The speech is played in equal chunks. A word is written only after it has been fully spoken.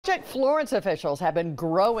Florence officials have been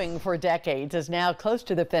growing for decades is now close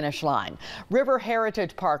to the finish line. River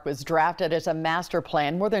Heritage Park was drafted as a master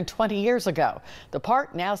plan more than 20 years ago. The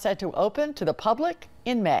park now set to open to the public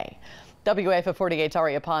in May. WAFA 48's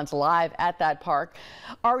Aria Pons live at that park.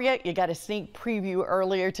 Aria, you got a sneak preview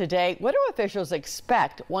earlier today. What do officials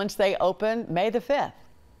expect once they open May the 5th?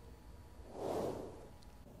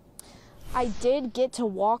 I did get to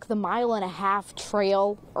walk the 1.5-mile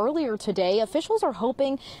trail earlier today. Officials are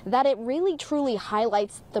hoping that it really truly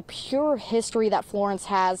highlights the pure history that Florence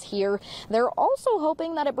has here. They're also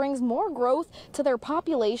hoping that it brings more growth to their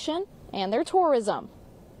population and their tourism.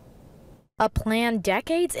 A plan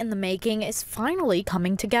decades in the making is finally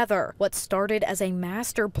coming together. What started as a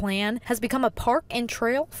master plan has become a park and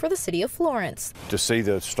trail for the city of Florence. To see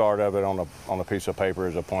the start of it on a piece of paper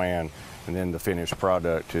as a plan and then the finished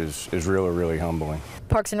product is really humbling.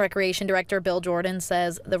 Parks and Recreation Director Bill Jordan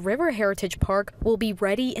says the River Heritage Park will be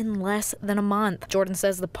ready in less than a month. Jordan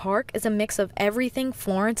says the park is a mix of everything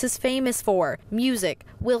Florence is famous for: music,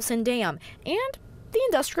 Wilson Dam, and the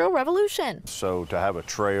Industrial Revolution. So to have a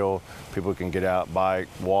trail, people can get out, bike,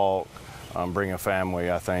 walk, bring a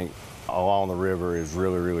family, I think along the river is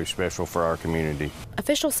really special for our community.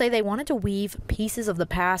 Officials say they wanted to weave pieces of the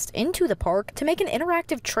past into the park to make an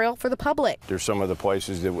interactive trail for the public. There's some of the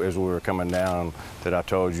places that as we were coming down that I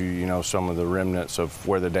told you, some of the remnants of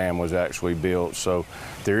where the dam was actually built. So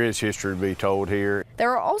there is history to be told here.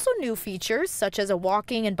 There are also new features such as a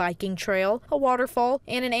walking and biking trail, a waterfall,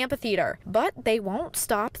 and an amphitheater. But they won't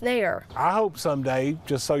stop there. I hope someday,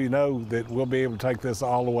 just so you know, that we'll be able to take this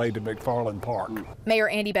all the way to McFarland Park. Mayor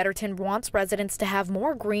Andy Betterton wants residents to have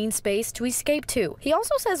more green space to escape to. He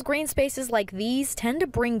also says green spaces like these tend to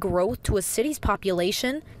bring growth to a city's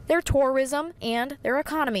population, their tourism, and their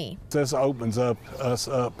economy. This opens us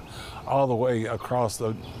up all the way across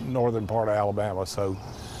the northern part of Alabama. So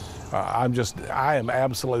I am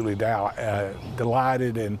absolutely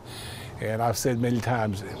delighted, and I've said many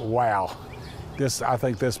times, wow, I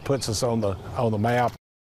think this puts us on the map.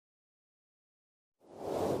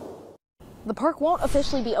 The park won't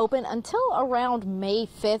officially be open until around May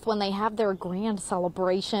 5th when they have their grand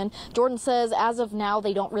celebration. Jordan says as of now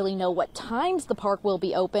they don't really know what times the park will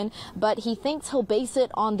be open, but he thinks he'll base it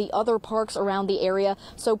on the other parks around the area,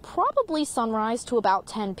 so probably sunrise to about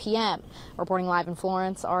 10 p.m. Reporting live in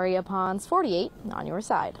Florence, Aria Pons, 48 on your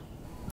side.